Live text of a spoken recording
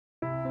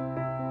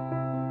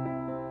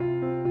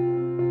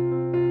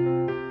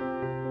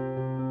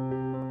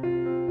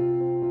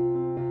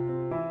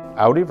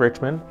Audi of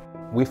Richmond,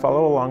 we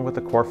follow along with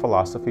the core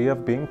philosophy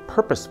of being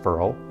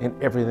purposeful in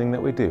everything that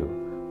we do.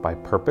 By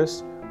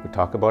purpose, we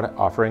talk about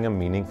offering a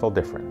meaningful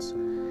difference.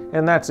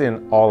 And that's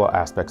in all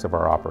aspects of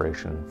our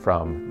operation,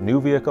 from new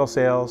vehicle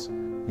sales,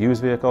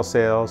 used vehicle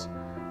sales,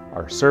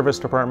 our service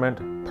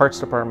department, parts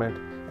department,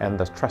 and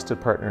the trusted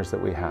partners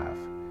that we have.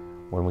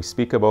 When we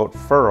speak about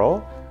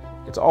FURL,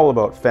 it's all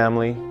about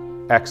family,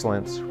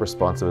 excellence,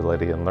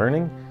 responsibility, and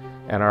learning.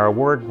 And our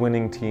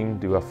award-winning team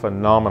do a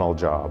phenomenal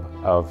job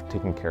of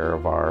taking care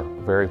of our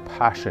very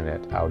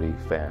passionate Audi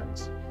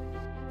fans.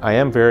 I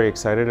am very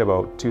excited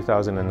about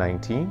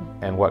 2019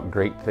 and what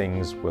great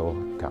things will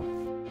come.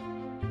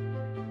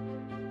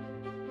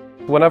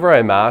 Whenever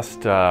I'm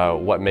asked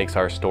what makes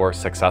our store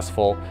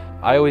successful,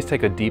 I always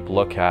take a deep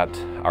look at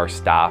our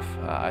staff.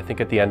 I think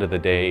at the end of the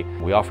day,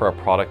 we offer a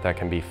product that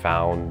can be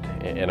found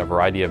in a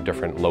variety of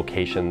different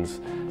locations,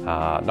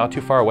 not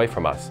too far away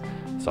from us.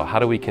 So how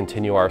do we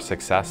continue our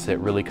success? It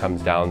really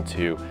comes down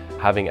to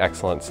having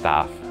excellent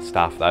staff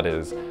that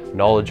is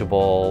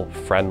knowledgeable,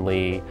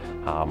 friendly,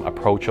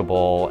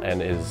 approachable,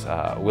 and is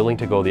willing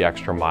to go the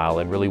extra mile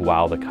and really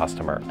wow the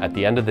customer. At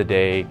the end of the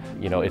day,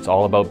 it's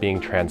all about being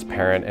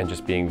transparent and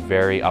just being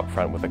very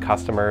upfront with the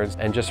customers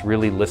and just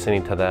really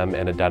listening to them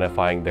and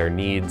identifying their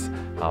needs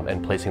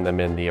and placing them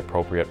in the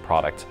appropriate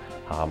product.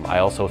 I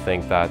also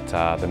think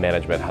that the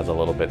management has a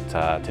little bit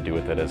to do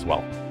with it as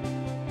well.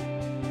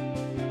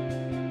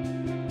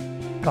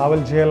 Cowell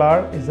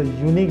JLR is a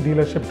unique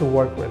dealership to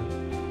work with,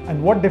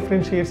 and what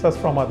differentiates us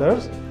from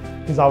others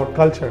is our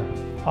culture,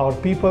 our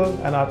people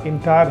and our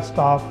entire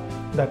staff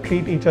that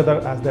treat each other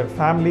as their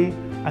family,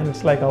 and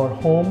it's like our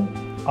home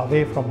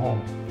away from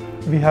home.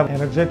 We have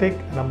energetic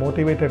and a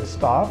motivated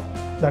staff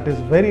that is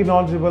very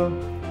knowledgeable,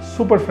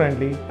 super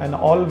friendly, and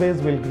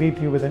always will greet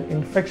you with an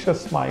infectious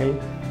smile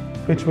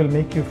which will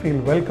make you feel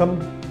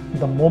welcomed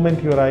the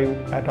moment you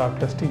arrive at our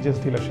prestigious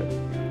dealership.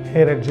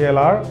 Here at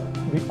JLR,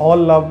 we all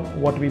love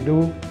what we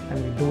do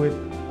and we do it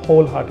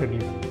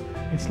wholeheartedly.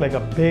 It's like a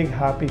big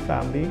happy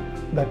family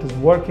that is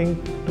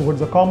working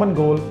towards a common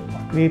goal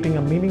of creating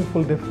a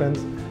meaningful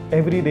difference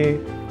every day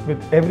with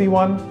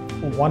everyone,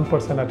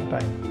 1% at a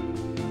time.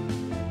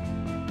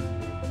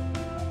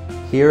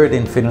 Here at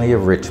Infinity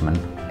of Richmond,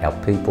 our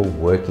people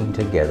working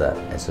together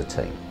as a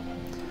team.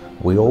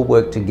 We all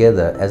work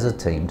together as a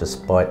team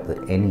despite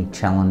any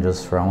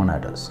challenges thrown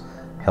at us,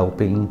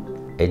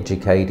 helping,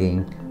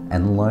 educating,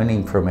 and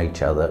learning from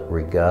each other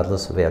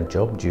regardless of our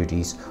job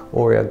duties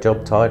or our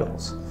job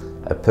titles.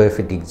 A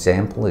perfect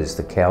example is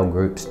the Cowell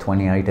Group's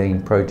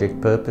 2018 Project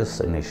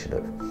Purpose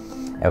initiative.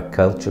 Our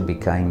culture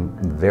became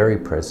very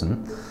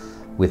present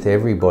with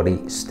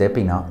everybody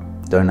stepping up,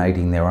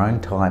 donating their own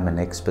time and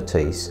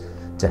expertise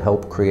to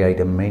help create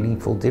a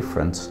meaningful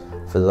difference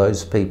for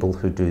those people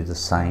who do the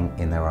same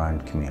in their own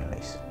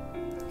communities.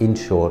 In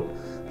short,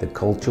 the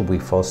culture we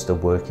foster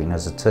working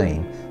as a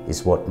team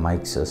is what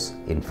makes us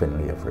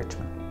Infinity of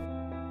Richmond.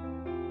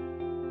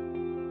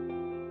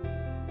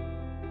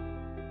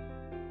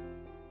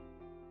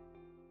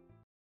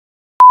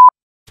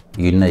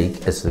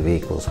 Unique as the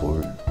vehicles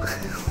were.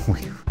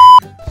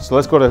 So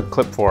let's go to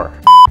clip 4.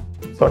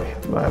 Sorry,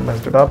 I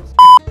messed it up.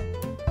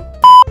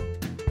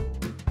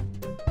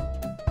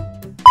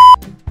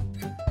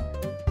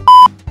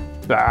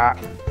 Ah.